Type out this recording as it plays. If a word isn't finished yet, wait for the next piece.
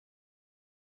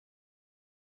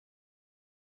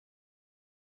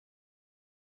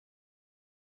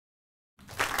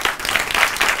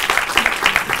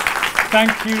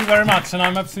Thank you very much, and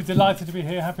I'm absolutely delighted to be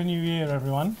here. Happy New Year,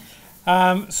 everyone.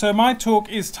 So my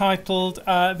talk is titled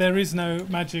There is no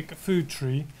magic food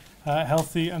tree,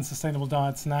 healthy and sustainable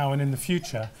diets now and in the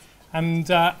future. And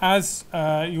as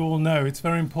you all know, it's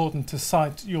very important to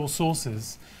cite your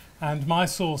sources. And my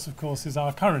source, of course, is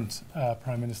our current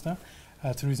Prime Minister,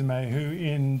 Theresa May, who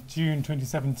in June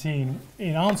 2017,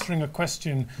 in answering a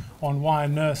question on why a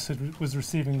nurse was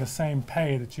receiving the same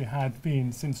pay that she had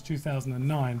been since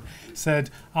 2009, said,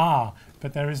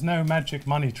 but there is no magic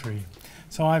money tree.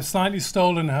 So I've slightly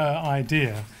stolen her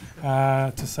idea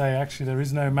to say, actually, there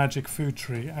is no magic food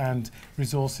tree and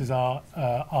resources are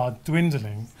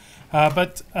dwindling.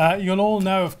 But you'll all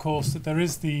know, of course, that there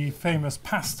is the famous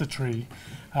pasta tree,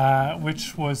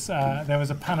 which was, there was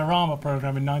a panorama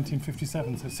program in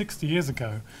 1957, so 60 years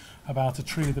ago, about a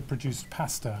tree that produced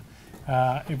pasta.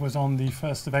 It was on the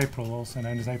 1st of April, also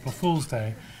known as April Fool's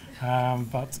Day,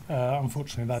 but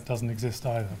unfortunately that doesn't exist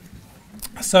either.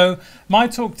 So my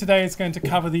talk today is going to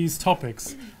cover these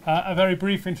topics. A very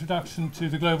brief introduction to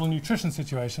the global nutrition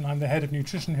situation. I'm the head of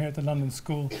nutrition here at the London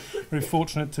School. Very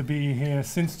fortunate to be here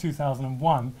since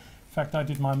 2001. In fact, I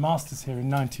did my master's here in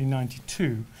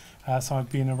 1992, so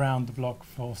I've been around the block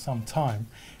for some time.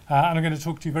 And I'm going to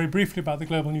talk to you very briefly about the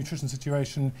global nutrition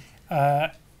situation.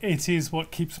 It is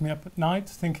what keeps me up at night,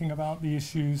 thinking about the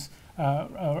issues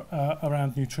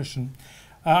around nutrition.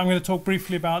 I'm going to talk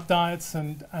briefly about diets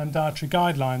and dietary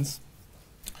guidelines.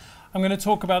 I'm going to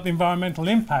talk about the environmental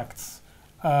impacts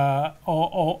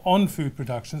on food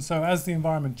production. So as the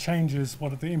environment changes,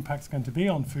 what are the impacts going to be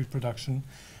on food production?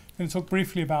 I'm going to talk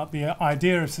briefly about the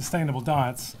idea of sustainable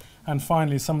diets, and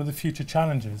finally some of the future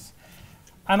challenges.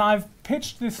 And I've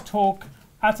pitched this talk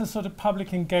at a sort of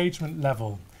public engagement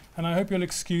level, and I hope you'll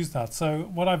excuse that. So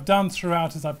what I've done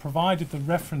throughout is I've provided the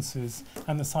references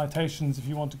and the citations if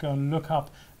you want to go and look up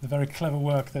the very clever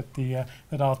work that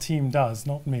that our team does,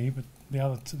 not me, but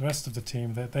the rest of the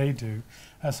team, that they do.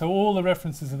 So all the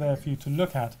references are there for you to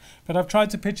look at. But I've tried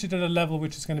to pitch it at a level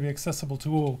which is going to be accessible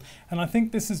to all. And I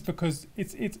think this is because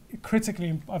it's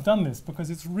critically, I've done this because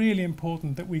it's really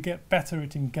important that we get better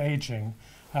at engaging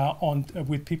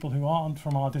with people who aren't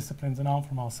from our disciplines and aren't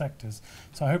from our sectors.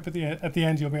 So I hope at the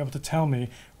end you'll be able to tell me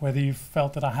whether you've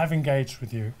felt that I have engaged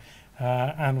with you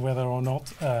and whether or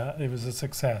not it was a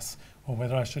success, or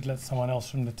whether I should let someone else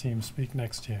from the team speak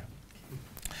next year.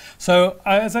 So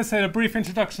as I said, a brief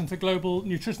introduction to global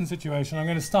nutrition situation. I'm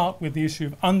going to start with the issue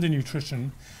of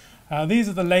undernutrition. These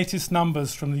are the latest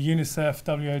numbers from the UNICEF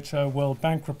WHO World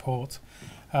Bank report,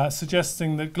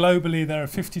 suggesting that globally there are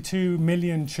 52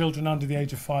 million children under the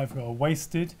age of 5 who are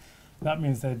wasted. That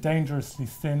means they're dangerously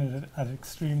thin at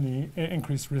extremely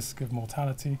increased risk of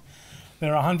mortality.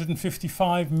 There are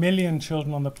 155 million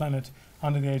children on the planet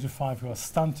under the age of 5 who are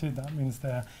stunted. That means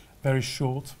they're very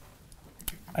short.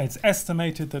 It's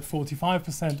estimated that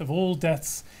 45% of all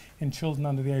deaths in children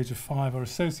under the age of 5 are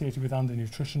associated with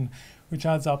undernutrition, which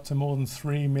adds up to more than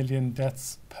 3 million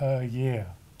deaths per year.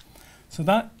 So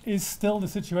that is still the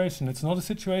situation. It's not a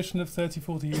situation of 30,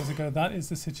 40 years ago. That is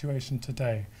the situation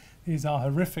today. These are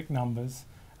horrific numbers,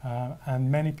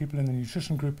 and many people in the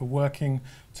nutrition group are working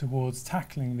towards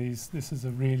tackling these. This is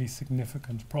a really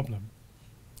significant problem.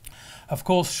 Of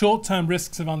course, short-term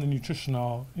risks of undernutrition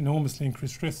are enormously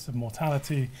increased risks of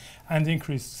mortality and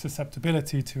increased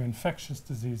susceptibility to infectious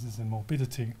diseases and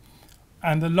morbidity.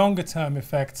 And the longer-term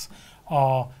effects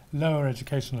are lower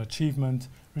educational achievement,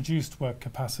 reduced work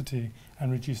capacity,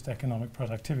 and reduced economic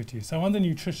productivity. So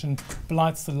undernutrition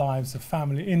blights the lives of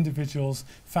individuals,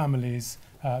 families,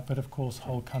 but of course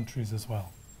whole countries as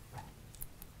well.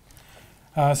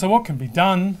 So what can be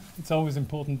done? It's always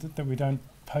important that we don't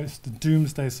post the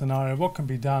doomsday scenario. What can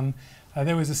be done?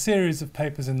 There was a series of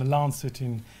papers in the Lancet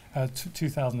in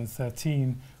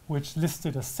 2013 which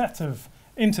listed a set of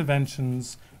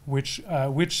interventions which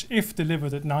if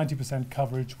delivered at 90%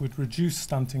 coverage, would reduce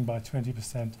stunting by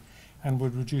 20% and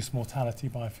would reduce mortality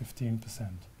by 15%.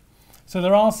 So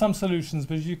there are some solutions,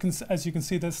 but as you can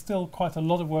see, there's still quite a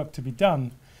lot of work to be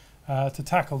done to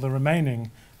tackle the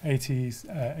remaining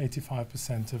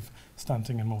 85% of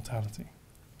stunting and mortality.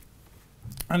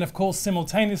 And of course,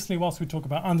 simultaneously, whilst we talk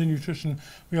about undernutrition,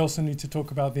 we also need to talk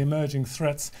about the emerging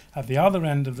threats at the other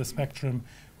end of the spectrum,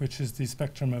 which is the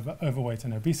spectrum of overweight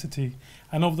and obesity.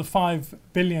 And of the 5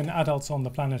 billion adults on the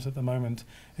planet at the moment,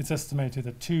 it's estimated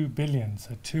that 2 billion,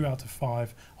 so 2 out of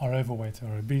 5, are overweight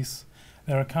or obese.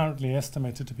 There are currently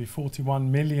estimated to be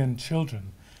 41 million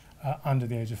children under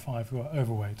the age of 5 who are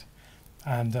overweight.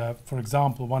 And for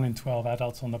example, 1 in 12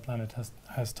 adults on the planet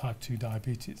has type 2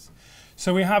 diabetes.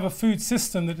 So we have a food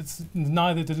system that it's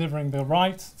neither delivering the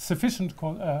right, sufficient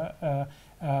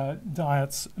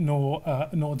diets nor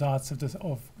diets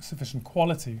of sufficient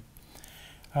quality.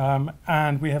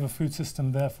 And we have a food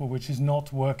system, therefore, which is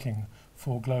not working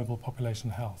for global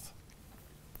population health.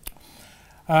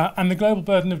 And the global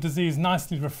burden of disease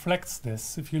nicely reflects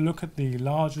this. If you look at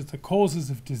the causes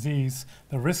of disease,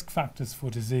 the risk factors for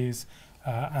disease,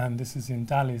 and this is in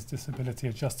Daly's disability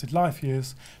adjusted life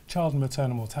years, child and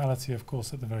maternal mortality, of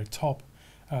course, at the very top,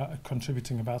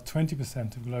 contributing about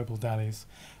 20% of global DALYs,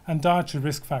 and dietary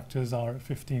risk factors are at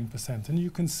 15%. And you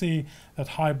can see that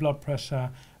high blood pressure,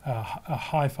 a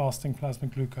high fasting plasma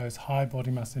glucose, high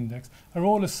body mass index are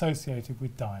all associated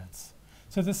with diets.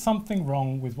 So there's something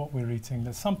wrong with what we're eating.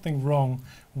 There's something wrong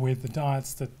with the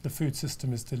diets that the food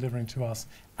system is delivering to us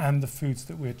and the foods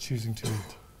that we're choosing to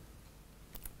eat.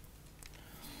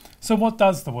 So what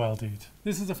does the world eat?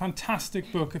 This is a fantastic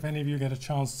book if any of you get a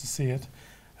chance to see it.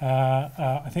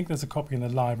 I think there's a copy in the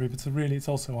library, but it's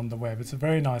also on the web. It's a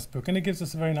very nice book, and it gives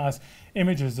us very nice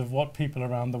images of what people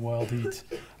around the world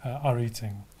are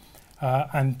eating.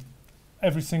 And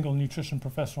every single nutrition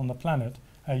professor on the planet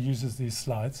uses these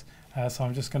slides. So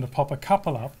I'm just going to pop a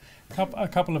couple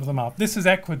of them up. This is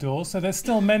Ecuador, so there's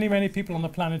still many, many people on the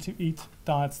planet who eat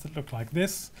diets that look like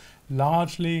this,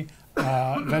 largely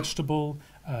vegetable,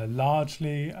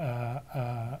 largely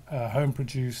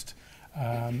home-produced,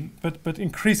 but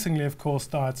increasingly, of course,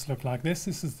 diets look like this.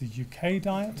 This is the UK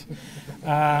diet.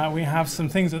 We have some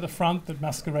things at the front that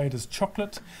masquerade as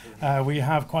chocolate. We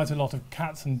have quite a lot of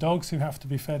cats and dogs who have to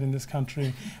be fed in this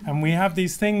country. And we have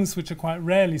these things which are quite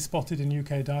rarely spotted in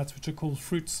UK diets, which are called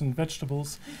fruits and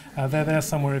vegetables. They're there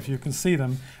somewhere if you can see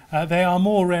them. They are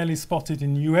more rarely spotted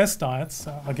in US diets.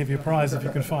 I'll give you a prize if you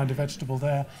can find a vegetable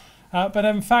there. But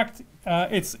in fact,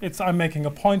 I'm making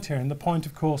a point here, and the point,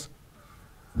 of course,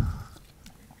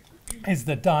 is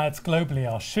that diets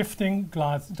globally are shifting.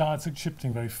 Diets are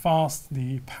shifting very fast.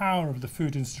 The power of the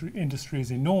food industry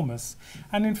is enormous.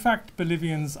 And in fact,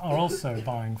 Bolivians are also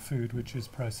buying food which is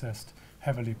processed,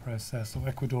 heavily processed, or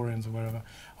Ecuadorians or wherever,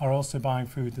 are also buying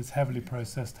food that's heavily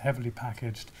processed, heavily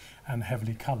packaged, and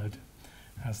heavily coloured,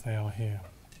 as they are here.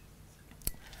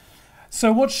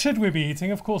 So what should we be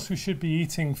eating? Of course, we should be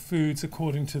eating foods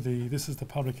according to this is the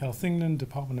Public Health England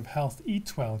Department of Health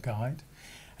Eat Well guide.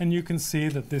 And you can see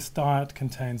that this diet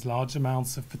contains large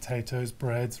amounts of potatoes,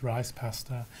 breads, rice,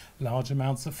 pasta, large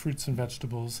amounts of fruits and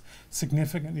vegetables,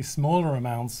 significantly smaller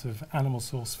amounts of animal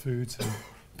source foods and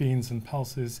beans and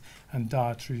pulses, and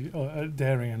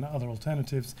dairy and other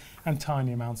alternatives, and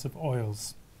tiny amounts of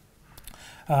oils.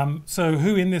 So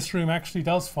who in this room actually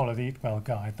does follow the Eat Well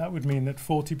guide? That would mean that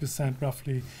 40%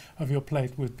 roughly of your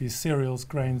plate would be cereals,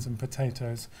 grains and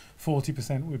potatoes,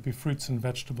 40% would be fruits and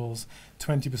vegetables,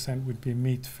 20% would be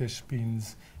meat, fish,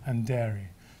 beans and dairy.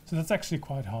 So that's actually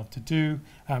quite hard to do,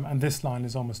 and this line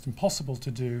is almost impossible to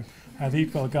do. The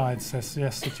Eat Well guide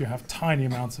suggests that you have tiny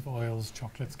amounts of oils,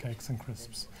 chocolates, cakes and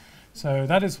crisps. So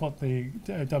that is what the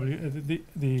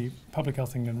Public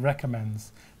Health England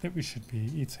recommends that we should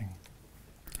be eating.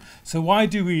 So why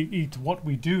do we eat what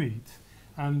we do eat?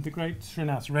 And the great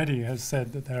Srinath Reddy has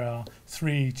said that there are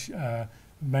three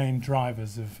main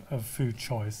drivers of food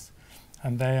choice.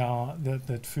 And they are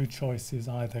that food choice is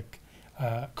either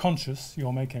conscious,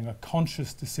 you're making a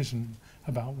conscious decision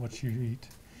about what you eat.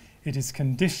 It is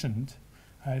conditioned.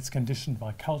 It's conditioned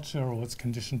by culture, or it's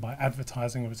conditioned by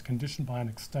advertising, or it's conditioned by an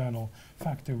external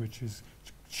factor which is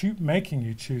making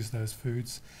you choose those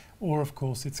foods. Or, of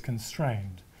course, it's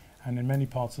constrained. And in many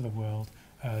parts of the world,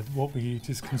 what we eat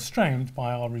is constrained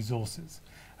by our resources,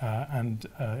 and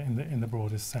in the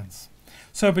broadest sense.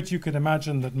 So, but you could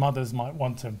imagine that mothers might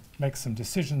want to make some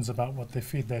decisions about what they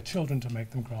feed their children to make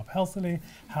them grow up healthily.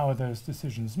 How are those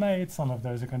decisions made? Some of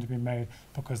those are going to be made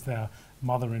because their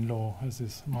mother-in-law, as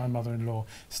is my mother-in-law,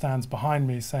 stands behind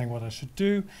me saying what I should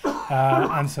do.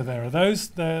 And so there are those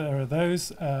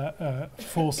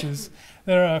forces.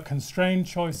 There are constrained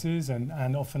choices,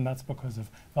 and often that's because of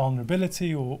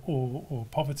vulnerability or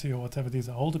poverty or whatever. These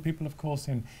are older people, of course,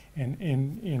 in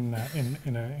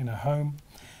a home.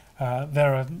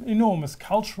 There are enormous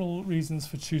cultural reasons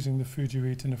for choosing the food you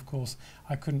eat, and of course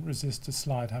I couldn't resist a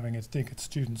slide having a dig at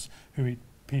students who eat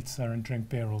pizza and drink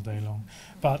beer all day long,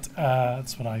 but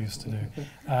that's what I used to do.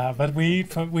 But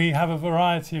we have a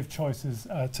variety of choices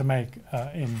to make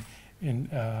in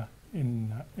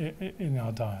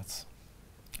our diets.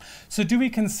 So do we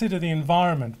consider the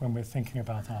environment when we're thinking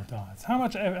about our diets? How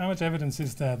much evidence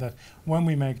is there that when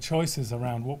we make choices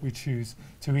around what we choose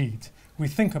to eat, we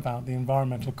think about the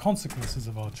environmental consequences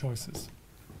of our choices?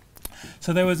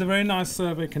 So there was a very nice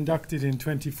survey conducted in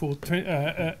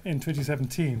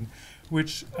 2017,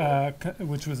 which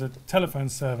was a telephone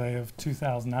survey of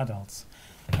 2,000 adults.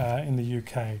 in the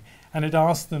UK, and it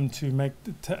asked them to make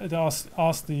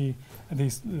the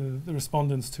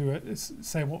respondents to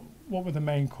say what were the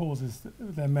main causes,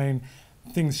 their main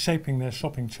things shaping their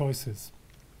shopping choices.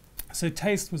 So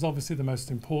taste was obviously the most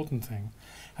important thing,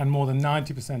 and more than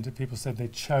 90% of people said they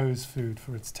chose food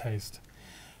for its taste.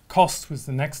 Cost was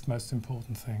the next most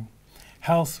important thing.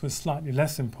 Health was slightly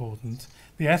less important.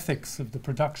 The ethics of the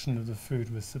production of the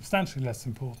food was substantially less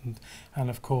important. And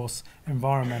of course,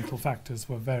 environmental factors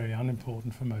were very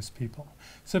unimportant for most people.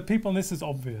 So people, this is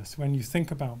obvious. When you think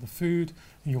about the food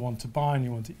you want to buy and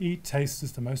you want to eat, taste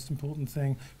is the most important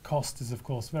thing. Cost is, of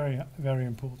course, very, very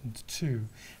important too.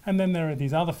 And then there are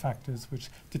these other factors which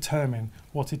determine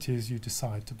what it is you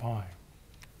decide to buy.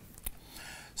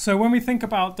 So when we think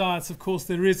about diets, of course,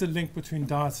 there is a link between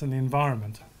diets and the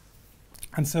environment.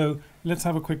 And so let's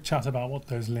have a quick chat about what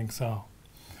those links are.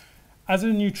 As a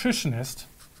nutritionist,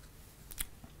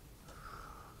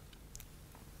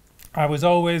 I was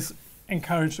always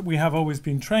encouraged, we have always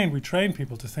been trained, we train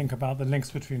people to think about the links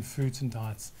between foods and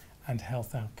diets and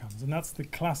health outcomes. And that's the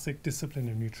classic discipline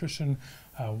of nutrition.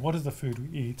 What is the food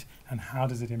we eat and how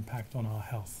does it impact on our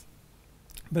health?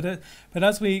 But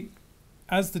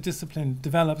as the discipline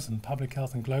develops and public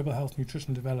health and global health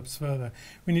nutrition develops further,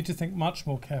 we need to think much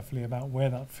more carefully about where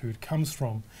that food comes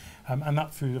from. And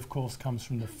that food, of course, comes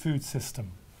from the food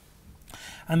system.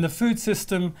 And the food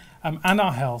system and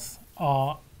our health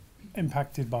are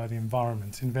impacted by the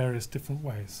environment in various different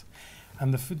ways.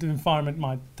 And the environment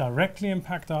might directly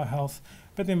impact our health,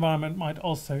 but the environment might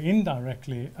also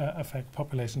indirectly affect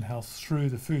population health through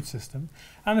the food system.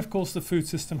 And of course, the food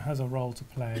system has a role to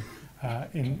play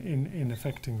in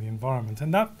affecting the environment.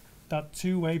 And that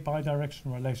two-way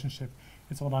bi-directional relationship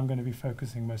is what I'm going to be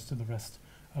focusing most of the rest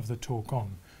of the talk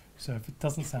on. So if it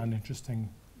doesn't sound interesting,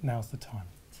 now's the time.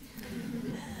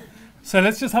 So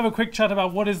let's just have a quick chat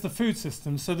about what is the food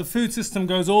system. So the food system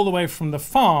goes all the way from the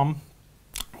farm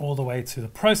all the way to the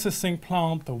processing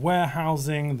plant, the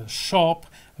warehousing, the shop,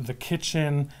 the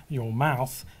kitchen, your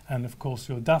mouth, and of course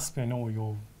your dustbin or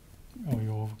your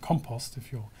compost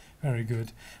if you're very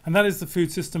good. And that is the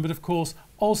food system, but of course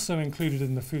also included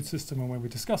in the food system, and when we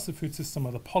discuss the food system,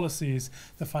 are the policies,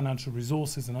 the financial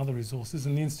resources and other resources,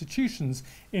 and the institutions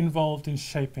involved in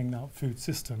shaping that food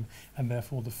system, and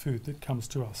therefore the food that comes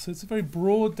to us. So it's a very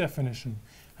broad definition,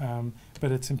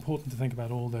 but it's important to think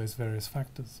about all those various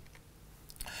factors.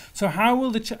 So how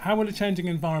will a changing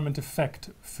environment affect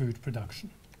food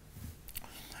production?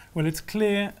 Well, it's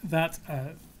clear that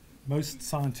most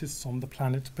scientists on the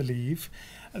planet believe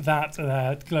that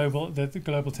the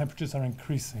global temperatures are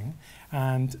increasing,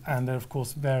 and there are of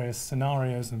course various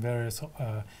scenarios and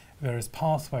various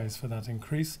pathways for that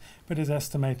increase. But it's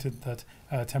estimated that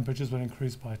temperatures will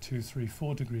increase by 2, 3,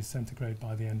 4 degrees centigrade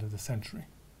by the end of the century.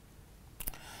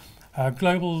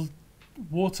 Global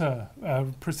water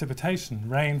precipitation,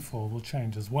 rainfall will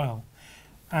change as well.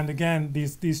 And again,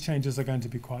 these changes are going to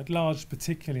be quite large,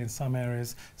 particularly in some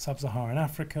areas. Sub-Saharan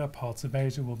Africa, parts of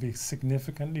Asia will be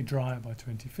significantly drier by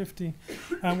 2050,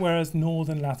 whereas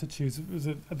northern latitudes,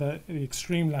 the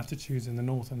extreme latitudes in the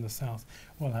north and the south,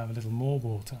 will have a little more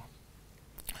water.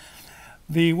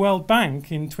 The World Bank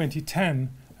in 2010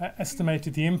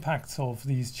 estimated the impacts of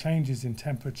these changes in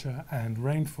temperature and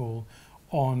rainfall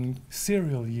on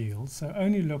cereal yields, so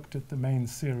only looked at the main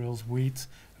cereals, wheat,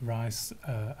 rice,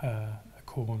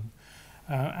 corn,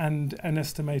 and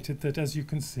estimated that, as you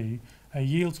can see,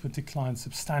 yields would decline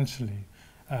substantially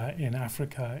in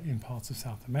Africa, in parts of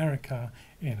South America,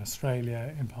 in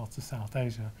Australia, in parts of South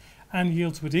Asia, and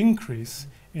yields would increase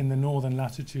in the northern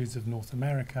latitudes of North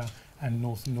America and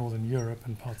northern Europe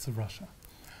and parts of Russia.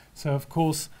 So, of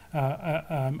course,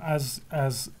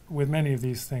 as with many of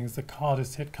these things, the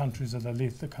hardest hit countries are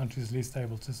the countries least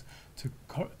able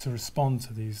to respond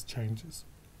to these changes.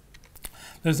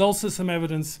 There's also some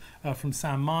evidence from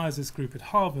Sam Myers' group at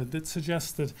Harvard that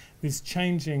suggests that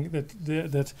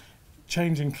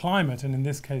changing climate, and in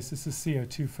this case this is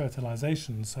CO2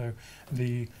 fertilization, so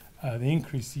the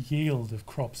increased yield of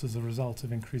crops as a result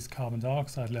of increased carbon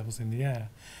dioxide levels in the air,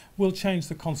 will change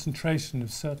the concentration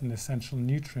of certain essential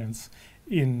nutrients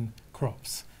in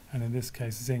crops, and in this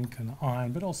case zinc and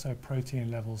iron, but also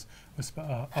protein levels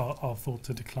are thought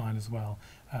to decline as well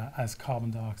as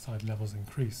carbon dioxide levels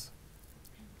increase.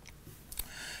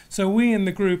 So we in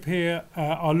the group here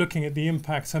are looking at the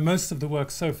impact. So most of the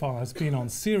work so far has been on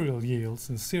cereal yields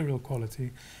and cereal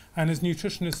quality. And as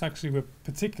nutritionists, actually, we're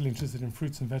particularly interested in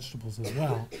fruits and vegetables as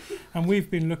well. And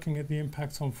we've been looking at the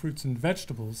impacts on fruits and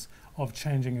vegetables of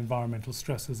changing environmental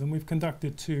stresses. And we've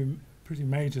conducted 2 pretty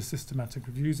major systematic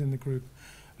reviews in the group,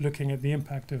 looking at the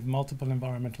impact of multiple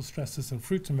environmental stresses on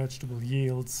fruit and vegetable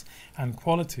yields and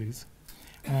qualities.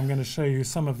 And I'm going to show you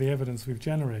some of the evidence we've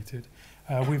generated.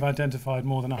 We've identified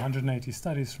more than 180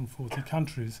 studies from 40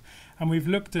 countries, and we've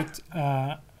looked at,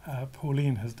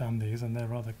 Pauline has done these, and they're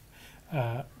rather,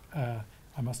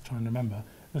 I must try and remember.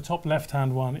 The top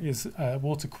left-hand one is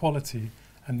water quality,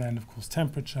 and then, of course,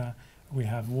 temperature. We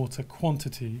have water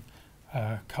quantity,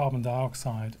 carbon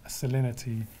dioxide,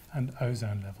 salinity, and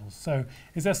ozone levels. So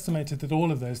it's estimated that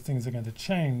all of those things are going to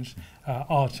change,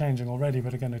 are changing already,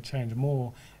 but are going to change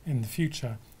more in the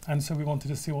future. And so we wanted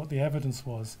to see what the evidence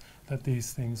was that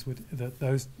these things would, that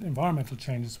those environmental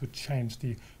changes would change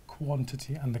the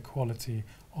quantity and the quality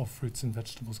of fruits and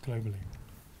vegetables globally.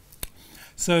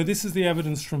 So this is the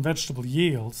evidence from vegetable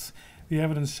yields. The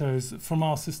evidence shows from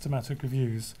our systematic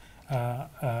reviews,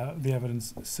 the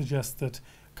evidence suggests that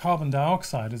carbon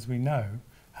dioxide, as we know,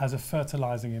 has a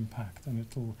fertilizing impact, and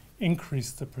it will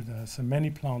increase the so many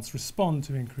plants respond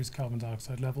to increased carbon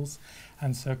dioxide levels,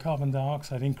 and so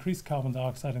increased carbon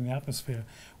dioxide in the atmosphere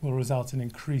will result in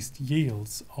increased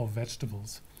yields of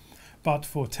vegetables. But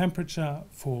for temperature,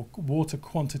 for water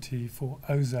quantity, for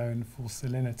ozone, for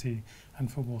salinity,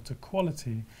 and for water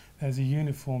quality, there's a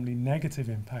uniformly negative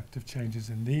impact of changes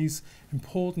in these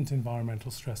important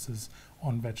environmental stresses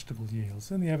on vegetable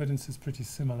yields. And the evidence is pretty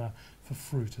similar for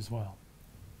fruit as well.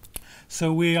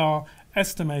 So we are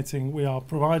estimating, we are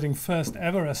providing first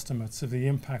ever estimates of the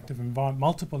impact of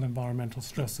multiple environmental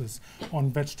stresses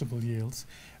on vegetable yields.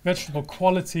 Vegetable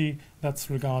quality, that's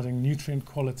regarding nutrient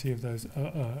quality of those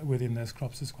within those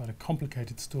crops, is quite a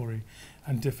complicated story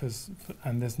and differs,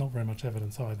 and there's not very much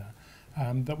evidence either.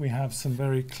 But we have some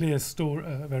very clear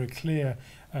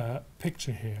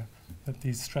picture here that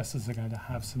these stresses are going to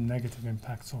have some negative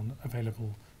impacts on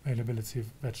availability of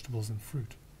vegetables and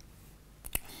fruit.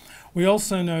 We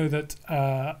also know that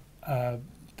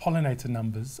pollinator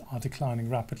numbers are declining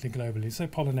rapidly globally. So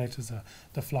pollinators are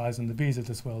the flies and the bees of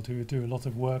this world who do a lot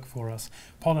of work for us,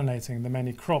 pollinating the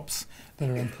many crops that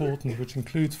are important, which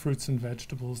includes fruits and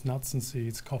vegetables, nuts and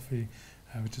seeds, coffee,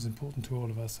 which is important to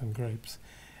all of us, and grapes.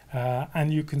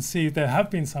 And you can see there have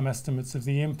been some estimates of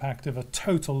the impact of a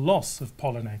total loss of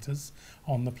pollinators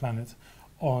on the planet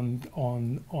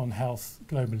on health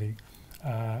globally.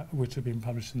 Which have been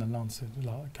published in the Lancet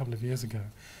a couple of years ago.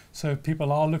 So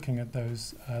people are looking at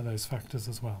those factors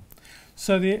as well.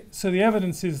 So the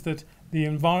evidence is that the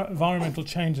environmental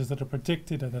changes that are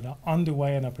predicted or that are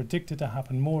underway and are predicted to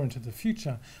happen more into the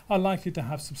future are likely to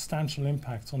have substantial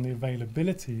impacts on the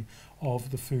availability of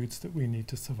the foods that we need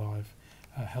to survive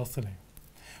healthily.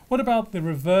 What about the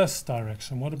reverse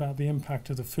direction? What about the impact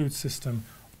of the food system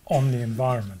on the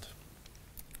environment?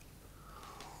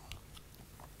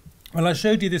 Well, I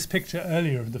showed you this picture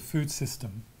earlier of the food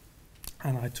system,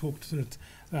 and I talked to it,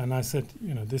 and I said,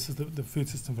 you know, this is the food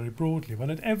system very broadly. Well,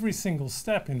 at every single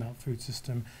step in that food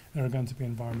system, there are going to be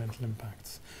environmental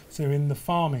impacts. So in the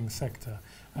farming sector,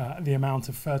 the amount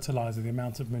of fertilizer, the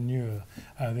amount of manure,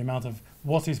 the amount of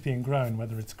what is being grown,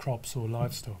 whether it's crops or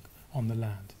livestock on the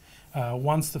land.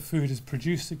 Once the food is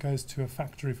produced, it goes to a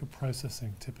factory for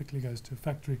processing, typically goes to a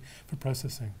factory for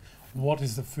processing. What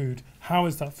is the food? How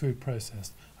is that food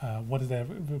processed? What is there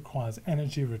requires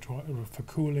energy for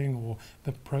cooling or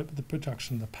the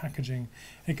production, the packaging.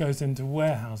 It goes into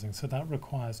warehousing, so that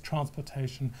requires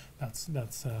transportation. That's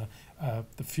the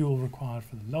fuel required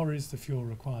for the lorries, the fuel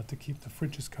required to keep the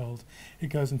fridges cold. It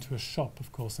goes into a shop,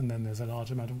 of course, and then there's a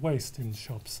large amount of waste in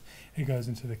shops. It goes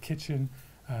into the kitchen.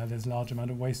 There's a large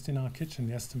amount of waste in our kitchen.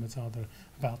 The estimates are that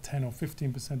about 10 or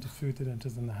 15% of food that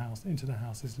enters into the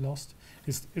house is lost,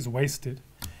 is wasted.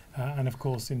 And of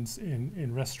course,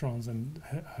 in restaurants and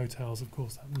hotels, of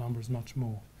course, that number is much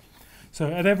more. So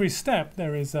at every step,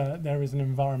 there is an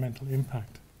environmental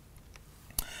impact.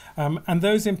 And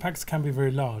those impacts can be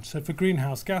very large. So for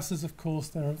greenhouse gases, of course,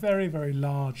 there are very, very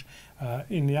large,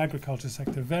 in the agriculture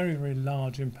sector, very, very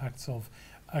large impacts of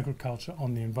agriculture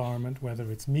on the environment, whether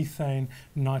it's methane,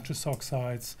 nitrous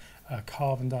oxides,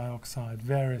 carbon dioxide,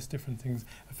 various different things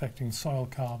affecting soil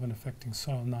carbon, affecting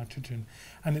soil nitrogen.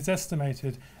 And it's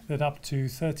estimated that up to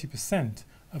 30%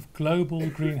 of global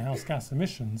greenhouse gas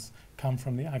emissions come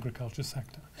from the agriculture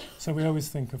sector. So we always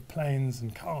think of planes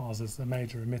and cars as the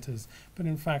major emitters, but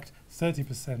in fact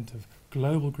 30% of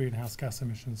global greenhouse gas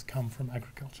emissions come from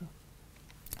agriculture.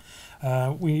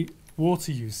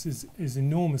 Water use is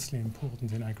enormously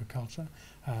important in agriculture.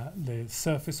 The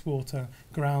surface water,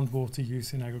 groundwater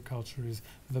use in agriculture is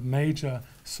the major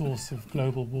source of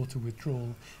global water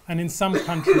withdrawal. And in some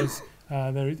countries,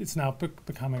 it's now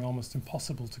becoming almost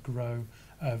impossible to grow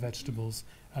vegetables,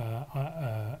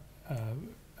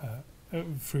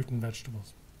 fruit and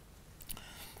vegetables.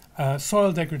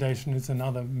 Soil degradation is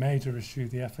another major issue.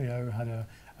 The FAO had a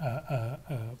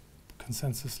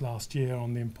consensus last year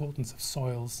on the importance of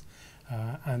soils,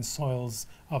 and soils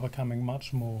are becoming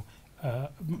much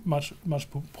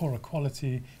poorer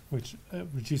quality, which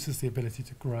reduces the ability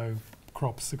to grow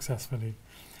crops successfully.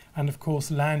 And of course,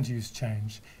 land use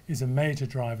change is a major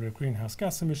driver of greenhouse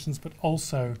gas emissions, but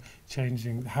also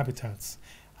changing habitats.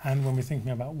 And when we're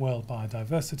thinking about world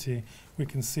biodiversity, we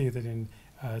can see that in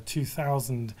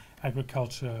 2000,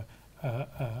 agriculture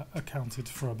accounted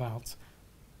for about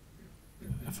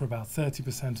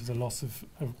 30% of the loss of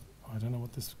I don't know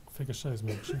what this figure shows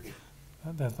me actually.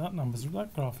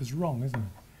 That graph is wrong, isn't it?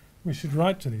 We should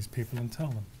write to these people and tell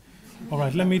them. All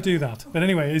right, let me do that. But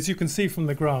anyway, as you can see from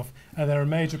the graph, there are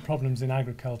major problems in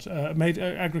agriculture.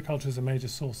 Agriculture is a major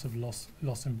source of loss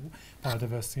in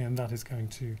biodiversity, and that is going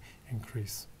to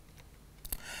increase.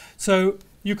 So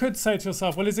you could say to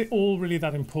yourself, well, is it all really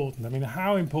that important? I mean,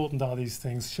 how important are these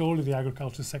things? Surely the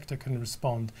agriculture sector can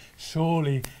respond.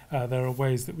 Surely there are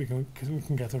ways that we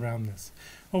can get around this.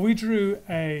 Well, we drew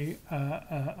a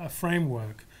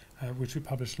framework which we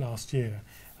published last year,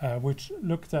 which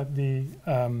looked at the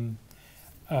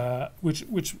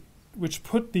which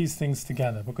put these things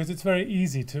together, because it's very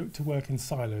easy to work in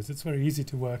silos. It's very easy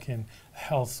to work in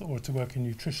health, or to work in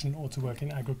nutrition, or to work in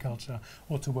agriculture,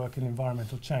 or to work in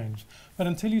environmental change. But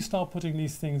until you start putting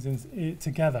these things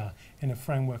together in a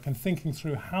framework and thinking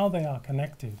through how they are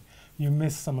connected, you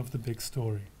miss some of the big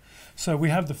story. So we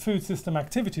have the food system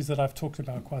activities that I've talked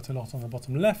about quite a lot on the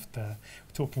bottom left there.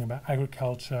 We're talking about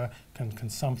agriculture and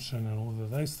consumption and all of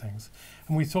those things.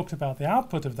 And we talked about the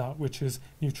output of that, which is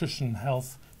nutritional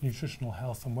health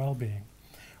and well-being.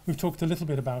 We've talked a little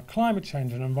bit about climate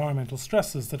change and environmental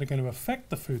stresses that are going to affect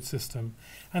the food system.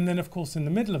 And then, of course, in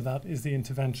the middle of that is the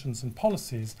interventions and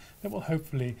policies that will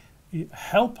hopefully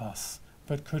help us,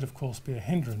 but could, of course, be a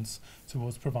hindrance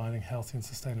towards providing healthy and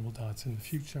sustainable diets in the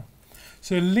future.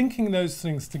 So linking those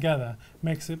things together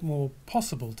makes it more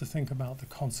possible to think about the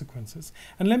consequences.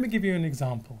 And let me give you an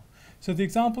example. So the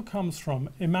example comes from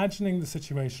imagining the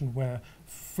situation where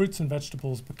fruits and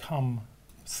vegetables become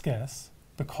scarce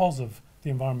because of the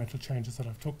environmental changes that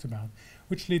I've talked about,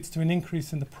 which leads to an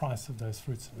increase in the price of those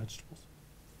fruits and vegetables.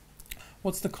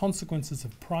 What's the consequences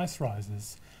of price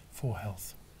rises for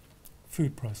health?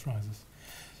 Food price rises.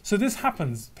 So this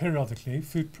happens periodically.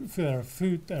 There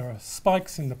are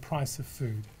spikes in the price of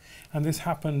food. And this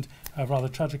happened rather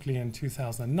tragically in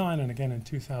 2009 and again in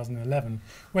 2011,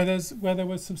 where there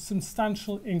were some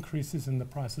substantial increases in the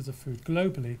prices of food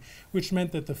globally, which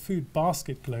meant that the food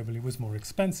basket globally was more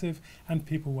expensive, and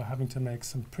people were having to make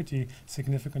some pretty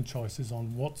significant choices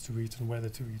on what to eat and whether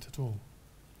to eat at all.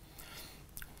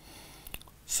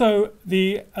 So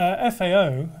the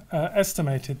FAO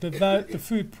estimated that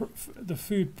the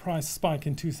food price spike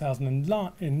in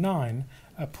 2009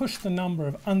 pushed the number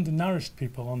of undernourished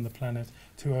people on the planet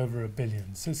to over 1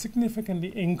 billion. So significantly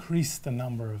increased the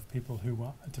number of people who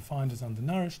were defined as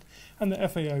undernourished. And the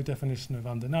FAO definition of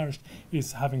undernourished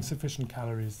is having sufficient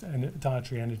calories and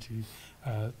dietary energy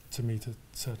to meet a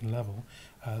certain level.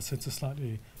 So it's a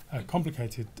slightly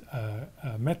complicated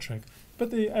metric. But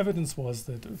the evidence was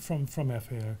that from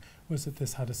FAO was that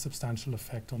this had a substantial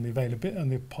effect on the availability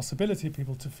and the possibility of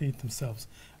people to feed themselves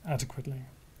adequately.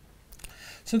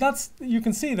 So you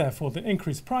can see, therefore, that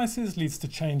increased prices leads to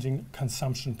changing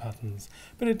consumption patterns.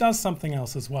 But it does something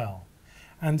else as well.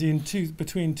 And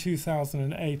between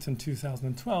 2008 and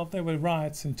 2012, there were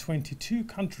riots in 22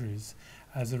 countries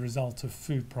as a result of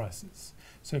food prices.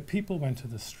 So people went to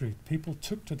the street. People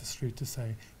took to the street to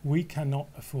say, we cannot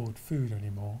afford food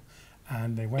anymore.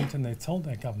 And they went and they told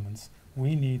their governments,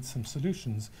 we need some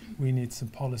solutions, we need some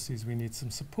policies, we need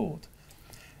some support.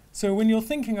 So when you're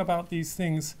thinking about these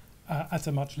things at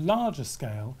a much larger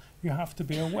scale, you have to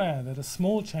be aware that a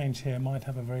small change here might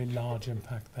have a very large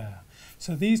impact there.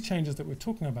 So these changes that we're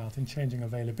talking about in changing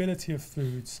availability of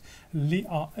foods,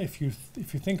 if you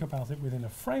think about it within a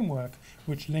framework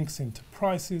which links into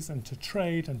prices and to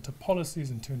trade and to policies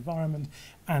and to environment,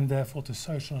 and therefore to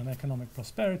social and economic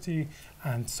prosperity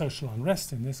and social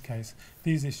unrest in this case,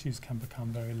 these issues can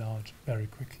become very large very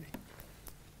quickly.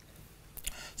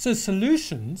 So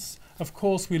solutions, of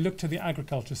course, we look to the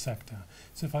agriculture sector.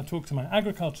 So if I talk to my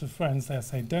agriculture friends, they'll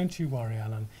say, don't you worry,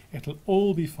 Alan, it'll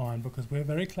all be fine because we're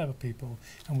very clever people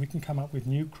and we can come up with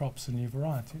new crops and new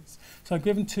varieties. So I've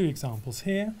given two examples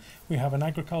here. We have an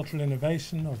agricultural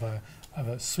innovation of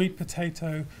a sweet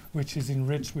potato, which is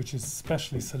enriched, which is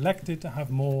specially selected to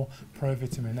have more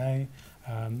provitamin A.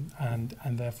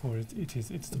 And therefore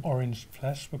it's orange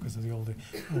flesh because of all the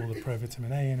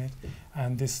provitamin A in it,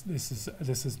 and this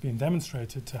has been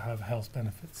demonstrated to have health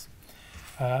benefits.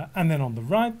 And then on the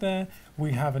right there,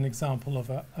 we have an example of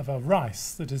a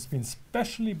rice that has been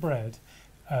specially bred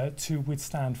to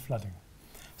withstand flooding.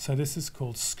 So this is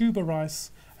called scuba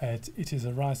rice. It is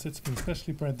a rice that's been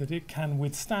specially bred that it can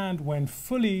withstand, when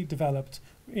fully developed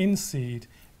in seed,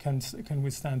 can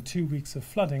withstand 2 weeks of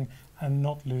flooding and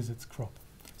not lose its crop.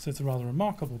 So it's a rather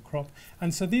remarkable crop.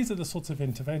 And so these are the sorts of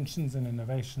interventions and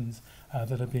innovations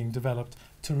that are being developed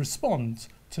to respond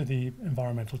to the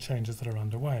environmental changes that are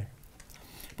underway.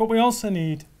 But we also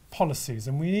need policies,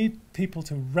 and we need people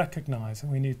to recognize,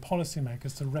 and we need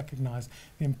policymakers to recognize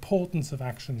the importance of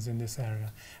actions in this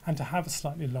area and to have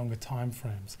slightly longer time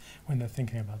frames when they're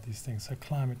thinking about these things. So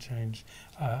climate change,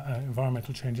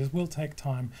 environmental changes will take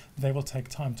time. They will take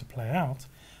time to play out.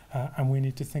 And we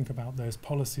need to think about those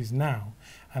policies now.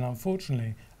 And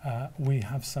unfortunately, we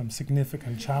have some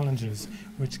significant challenges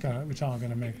which are going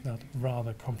to make that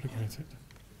rather complicated.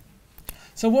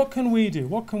 So what can we do?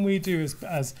 What can we do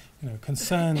as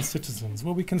concerned citizens?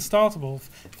 Well, we can start off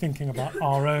thinking about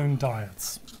our own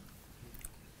diets.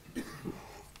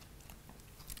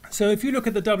 So if you look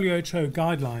at the WHO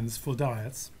guidelines for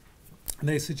diets,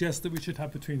 they suggest that we should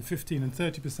have between 15 and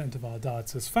 30% of our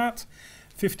diets as fat,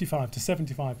 55 to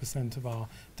 75% of our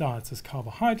diets as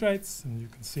carbohydrates, and you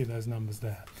can see those numbers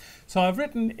there. So I've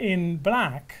written in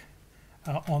black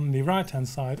on the right-hand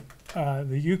side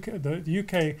the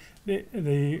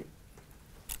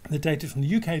data from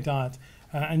the UK diet,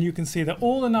 and you can see that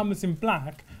all the numbers in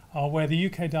black are where the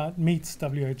UK diet meets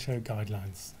WHO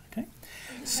guidelines. Okay,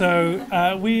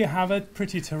 so we have a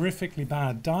pretty terrifically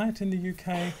bad diet in the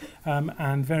UK,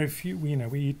 and very few.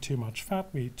 We eat too much fat,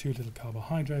 we eat too little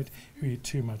carbohydrate, we eat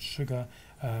too much sugar,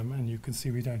 and you can see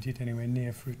we don't eat anywhere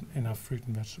near enough fruit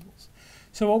and vegetables.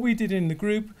 So what we did in the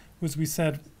group was we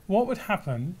said, what would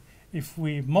happen if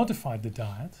we modified the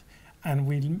diet and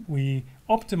we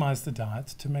optimized the diet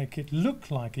to make it look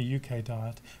like a UK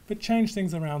diet, but change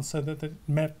things around so that it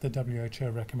met the WHO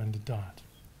recommended diet.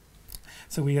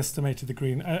 So we estimated the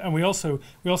green, and we also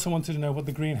wanted to know what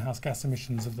the greenhouse gas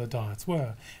emissions of the diets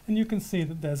were. And you can see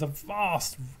that there's a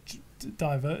vast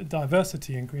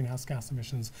diversity in greenhouse gas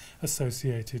emissions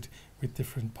associated with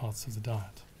different parts of the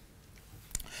diet.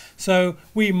 So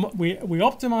we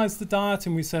optimized the diet,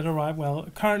 and we said, all right, well,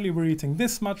 currently we're eating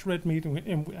this much red meat,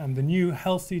 and the new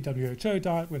healthy WHO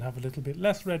diet would have a little bit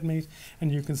less red meat,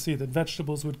 and you can see that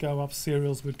vegetables would go up,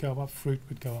 cereals would go up, fruit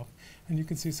would go up. And you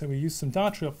can see, so we used some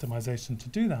dietary optimization to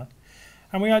do that.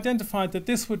 And we identified that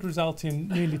this would result in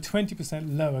nearly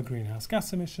 20% lower greenhouse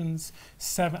gas emissions,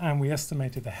 and we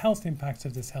estimated the health impact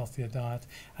of this healthier diet,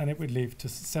 and it would lead to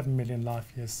 7 million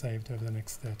life years saved over the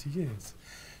next 30 years.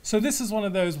 So this is one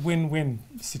of those win-win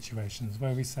situations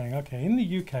where we're saying, okay, in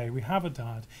the UK we have a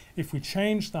diet. If we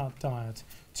change that diet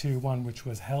to one which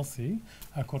was healthy,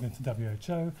 according to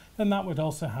WHO, then that would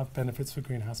also have benefits for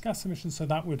greenhouse gas emissions. So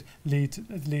that would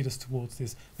lead us towards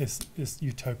this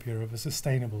utopia of a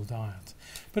sustainable diet.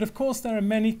 But of course, there are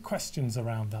many questions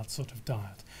around that sort of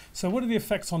diet. So what are the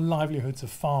effects on livelihoods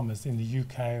of farmers in the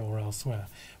UK or elsewhere?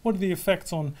 What are the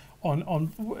effects on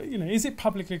is it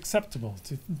publicly acceptable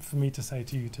for me to say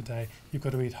to you today, you've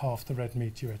got to eat half the red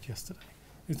meat you ate yesterday?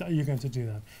 Are you going to do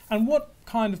that? And what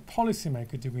kind of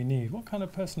policymaker do we need? What kind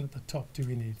of person at the top do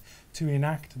we need to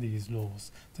enact these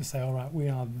laws? To say, all right, we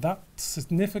are that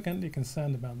significantly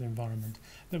concerned about the environment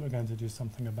that we're going to do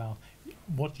something about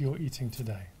what you're eating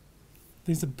today.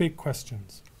 These are big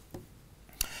questions.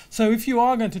 So if you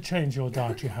are going to change your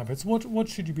dietary habits, what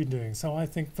should you be doing? So I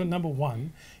think for number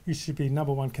one, you should be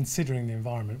considering the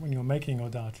environment. When you're making your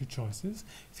dietary choices,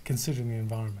 considering the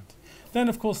environment. Then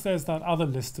of course there's that other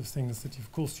list of things that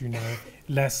of course you know,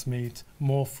 less meat,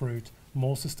 more fruit,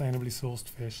 more sustainably sourced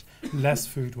fish, less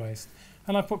food waste.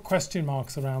 And I put question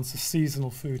marks around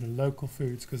seasonal food and local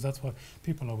foods, because that's what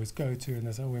people always go to, and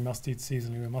they say, oh, we must eat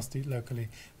seasonally, we must eat locally.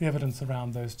 The evidence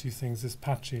around those two things is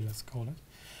patchy, let's call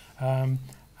it.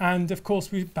 And of course,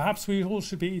 perhaps we all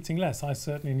should be eating less. I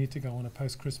certainly need to go on a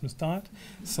post-Christmas diet,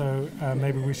 so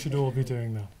maybe we should all be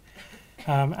doing that.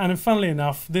 And funnily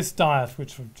enough, this diet,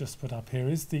 which we've just put up here,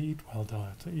 is the Eat Well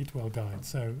diet, the Eat Well guide.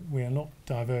 So we are not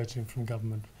diverging from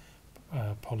government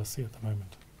policy at the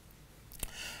moment.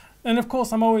 And of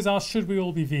course, I'm always asked, should we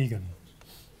all be vegan?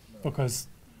 Because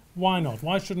why not?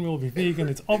 Why shouldn't we all be vegan?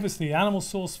 It's obviously animal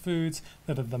source foods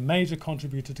that are the major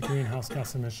contributor to greenhouse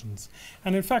gas emissions.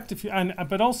 And in fact,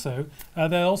 but also,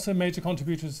 they're also major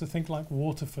contributors to things like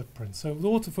water footprints. So the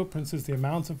water footprints is the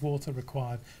amount of water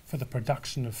required for the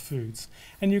production of foods.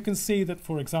 And you can see that,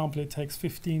 for example, it takes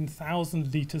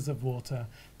 15,000 litres of water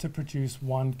to produce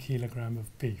 1 kilogram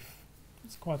of beef.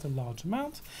 It's quite a large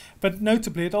amount. But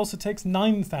notably, it also takes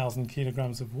 9,000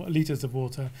 litres of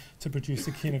water to produce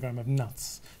a kilogram of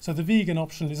nuts. So the vegan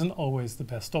option isn't always the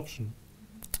best option.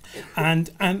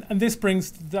 And this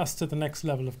brings us to the next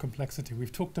level of complexity.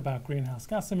 We've talked about greenhouse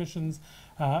gas emissions,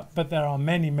 but there are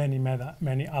many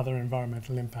other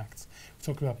environmental impacts. We've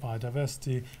talked about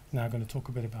biodiversity. We're now going to talk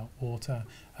a bit about water,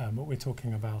 but we're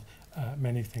talking about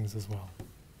many things as well.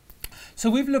 So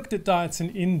we've looked at diets in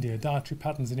India, dietary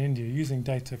patterns in India, using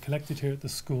data collected here at the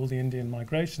school, the Indian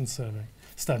Migration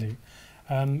Study.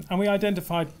 And we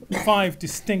identified 5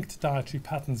 distinct dietary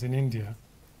patterns in India.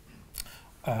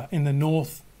 In the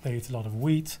north, they eat a lot of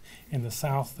wheat. In the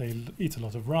south, they eat a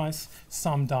lot of rice.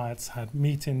 Some diets had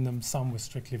meat in them, some were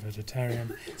strictly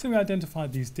vegetarian. So we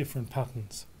identified these different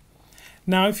patterns.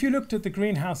 Now, if you looked at the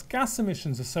greenhouse gas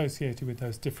emissions associated with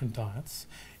those different diets,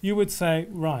 you would say,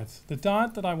 right, the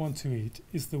diet that I want to eat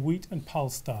is the wheat and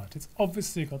pulse diet. It's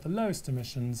obviously got the lowest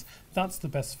emissions. That's the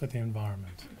best for the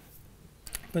environment.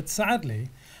 But sadly,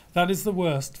 that is the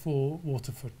worst for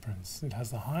water footprints. It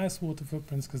has the highest water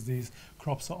footprints because these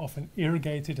crops are often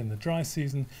irrigated in the dry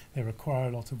season. They require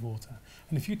a lot of water.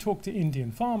 And if you talk to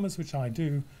Indian farmers, which I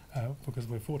do, because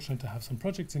we're fortunate to have some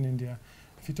projects in India,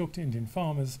 if you talk to Indian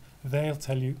farmers, they'll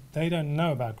tell you they don't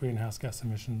know about greenhouse gas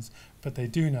emissions, but they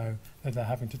do know that they're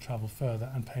having to travel further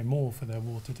and pay more for their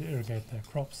water to irrigate their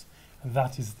crops. And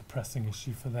that is the pressing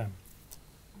issue for them.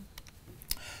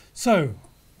 So,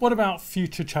 what about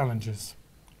future challenges?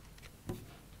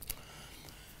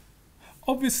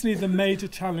 Obviously, the major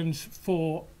challenge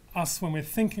for us when we're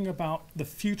thinking about the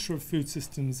future of food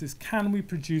systems is, can we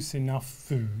produce enough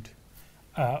food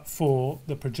for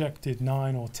the projected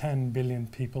 9 or 10 billion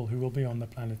people who will be on the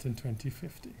planet in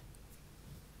 2050?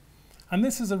 And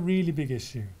this is a really big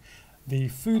issue. The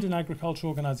Food and Agriculture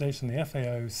Organization, the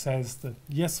FAO, says that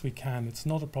yes, we can. It's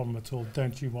not a problem at all.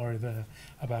 Don't you worry there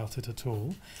about it at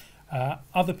all.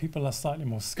 Other people are slightly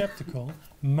more skeptical.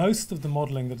 Most of the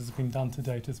modelling that has been done to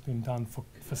date has been done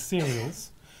for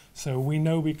cereals. So we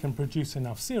know we can produce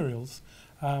enough cereals,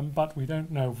 but we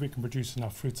don't know if we can produce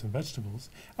enough fruits and vegetables.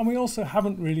 And we also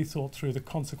haven't really thought through the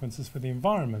consequences for the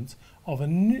environment of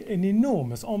an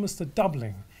enormous, almost a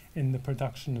doubling in the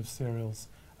production of cereals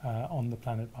on the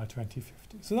planet by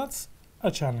 2050. So that's a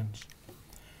challenge.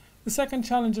 The second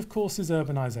challenge, of course, is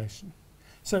urbanisation.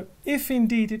 So if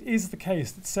indeed it is the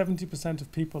case that 70%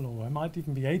 of people, or it might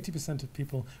even be 80% of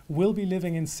people, will be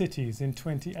living in cities in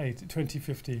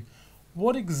 2050,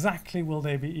 what exactly will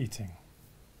they be eating?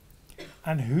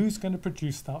 And who's going to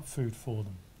produce that food for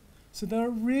them? So there are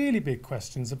really big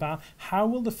questions about how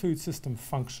will the food system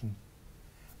function.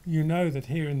 You know that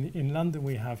here in London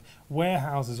we have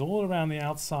warehouses all around the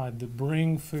outside that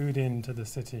bring food into the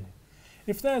city.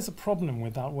 If there's a problem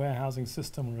with that warehousing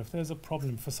system, or if there's a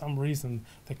problem for some reason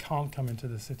they can't come into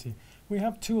the city, we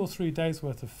have 2 or 3 days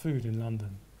worth of food in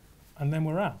London, and then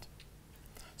we're out.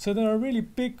 So there are really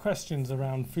big questions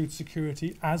around food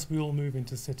security as we all move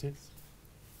into cities.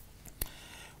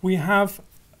 We have,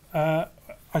 I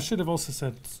should have also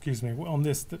said, excuse me, on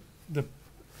this, that the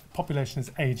population is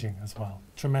aging as well,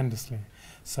 tremendously.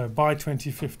 So by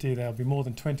 2050, there'll be more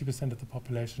than 20% of the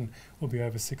population will be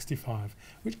over 65,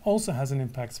 which also has an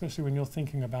impact, especially when you're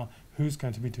thinking about who's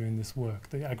going to be doing this work,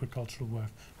 the agricultural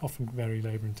work, often very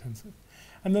labour intensive.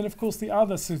 And then, of course, the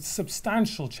other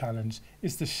substantial challenge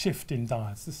is the shift in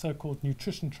diets, the so-called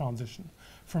nutrition transition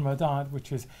from a diet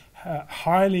which is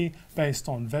highly based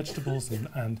on vegetables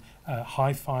and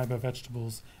high fibre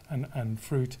vegetables and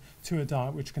fruit, to a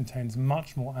diet which contains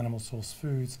much more animal source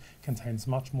foods, contains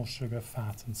much more sugar,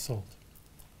 fat and salt.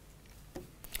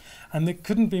 And it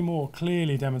couldn't be more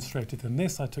clearly demonstrated than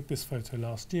this. I took this photo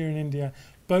last year in India.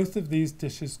 Both of these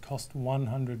dishes cost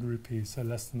 100 rupees, so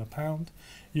less than £1.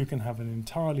 You can have an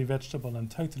entirely vegetable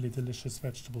and totally delicious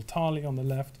vegetable thali on the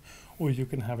left, or you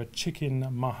can have a chicken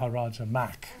Maharaja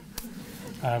Mac,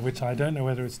 which I don't know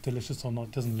whether it's delicious or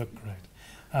not, doesn't look great.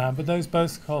 But those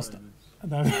both cost,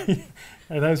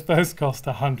 those both cost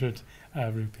 100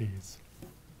 rupees.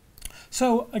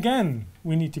 So again,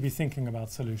 we need to be thinking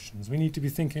about solutions. We need to be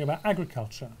thinking about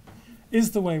agriculture.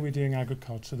 Is the way we're doing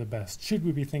agriculture the best? Should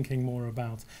we be thinking more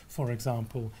about, for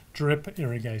example, drip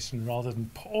irrigation rather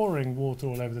than pouring water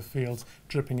all over the fields,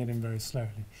 dripping it in very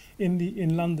slowly?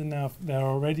 In London now, there are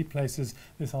already places,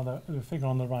 the figure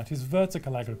on the right is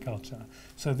vertical agriculture.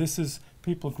 So this is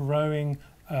people growing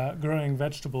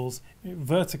vegetables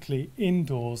vertically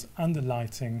indoors under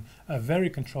lighting, very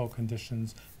controlled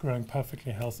conditions, growing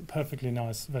perfectly healthy, perfectly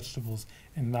nice vegetables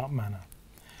in that manner.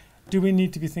 Do we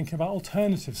need to be thinking about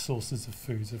alternative sources of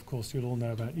foods? Of course, you'll all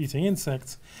know about eating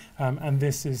insects, and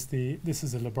this is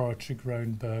a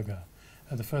laboratory-grown burger.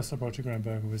 The first laboratory grown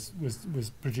burger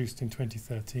was produced in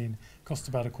 2013, cost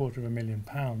about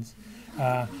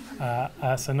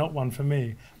 £250,000, so not one for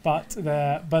me. But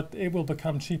it will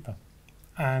become cheaper,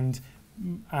 and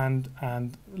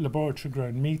laboratory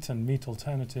grown meat and meat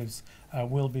alternatives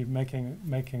will be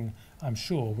making, I'm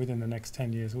sure, within the next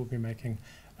 10 years, will be making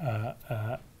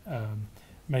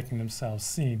themselves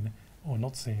seen or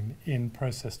not seen in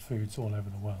processed foods all over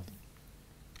the world.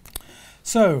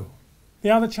 So, the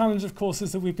other challenge, of course,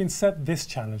 is that we've been set this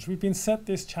challenge. We've been set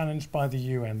this challenge by the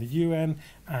UN. The UN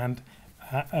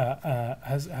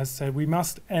has said we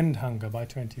must end hunger by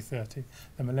 2030.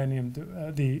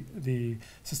 The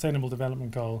Sustainable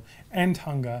Development Goal: end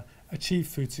hunger, achieve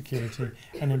food security,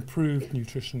 and improve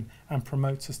nutrition, and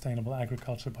promote sustainable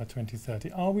agriculture by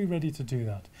 2030. Are we ready to do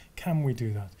that? Can we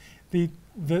do that?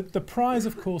 The prize,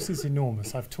 of course, is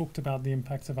enormous. I've talked about the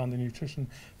impacts of undernutrition,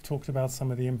 talked about some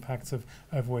of the impacts of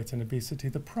overweight and obesity.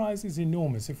 The prize is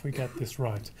enormous if we get this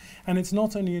right. And it's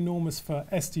not only enormous for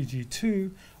SDG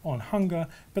 2 on hunger,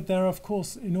 but there are, of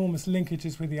course, enormous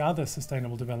linkages with the other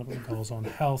Sustainable Development Goals on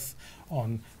health,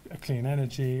 on clean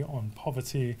energy, on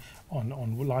poverty, on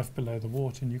life below the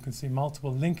water. And you can see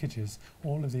multiple linkages.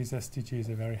 All of these SDGs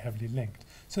are very heavily linked.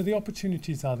 So the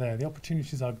opportunities are there. The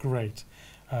opportunities are great.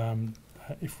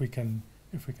 If we can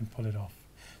pull it off.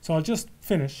 So I'll just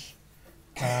finish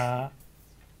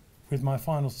with my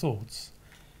final thoughts.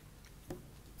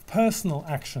 Personal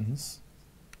actions.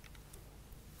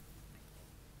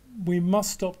 We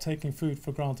must stop taking food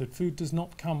for granted. Food does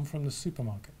not come from the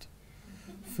supermarket.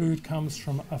 Food comes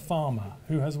from a farmer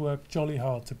who has worked jolly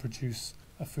hard to produce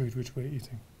a food which we're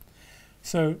eating.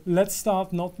 So let's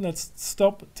stop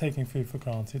taking food for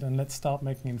granted, and let's start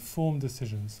making informed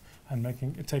decisions and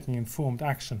taking informed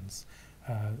actions.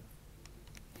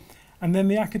 And then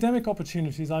the academic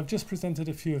opportunities, I've just presented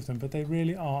a few of them, but they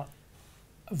really are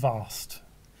vast.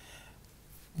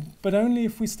 But only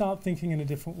if we start thinking in a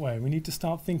different way. We need to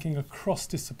start thinking across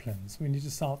disciplines. We need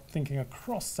to start thinking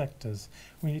across sectors.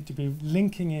 We need to be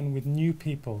linking in with new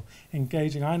people,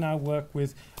 engaging. I now work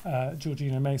with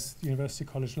Georgina Mace, University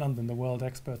College London, the world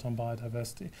expert on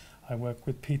biodiversity. I work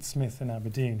with Pete Smith in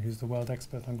Aberdeen, who's the world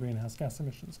expert on greenhouse gas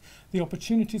emissions. The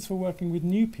opportunities for working with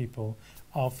new people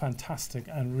are fantastic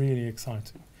and really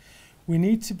exciting. We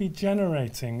need to be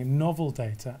generating novel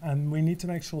data, and we need to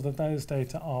make sure that those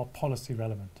data are policy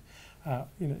relevant. I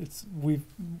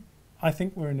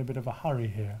think we're in a bit of a hurry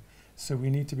here, so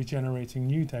we need to be generating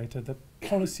new data that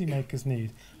policymakers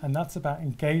need, and that's about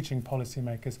engaging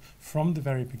policymakers from the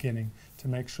very beginning to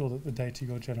make sure that the data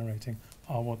you're generating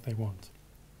are what they want.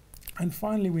 And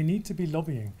finally, we need to be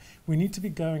lobbying. We need to be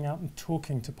going out and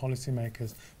talking to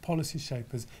policymakers, policy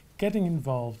shapers, getting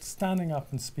involved, standing up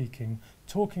and speaking,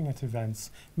 talking at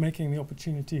events, making the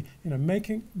opportunity,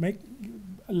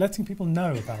 letting people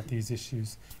know about these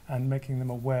issues and making them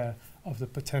aware of the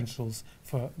potentials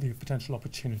for the potential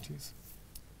opportunities.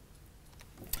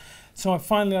 So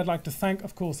finally, I'd like to thank,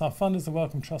 of course, our funders. The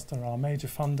Wellcome Trust are our major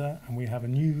funder, and we have a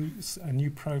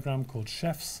new program called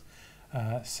CHEFS,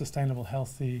 Sustainable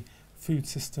Healthy Food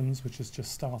Systems, which has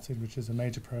just started, which is a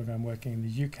major program working in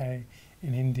the UK,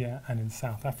 in India, and in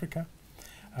South Africa.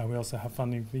 We also have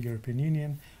funding from the European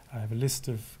Union. I have a list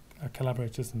of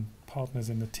collaborators and partners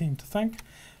in the team to thank,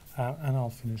 and I'll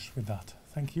finish with that.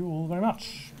 Thank you all very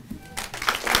much.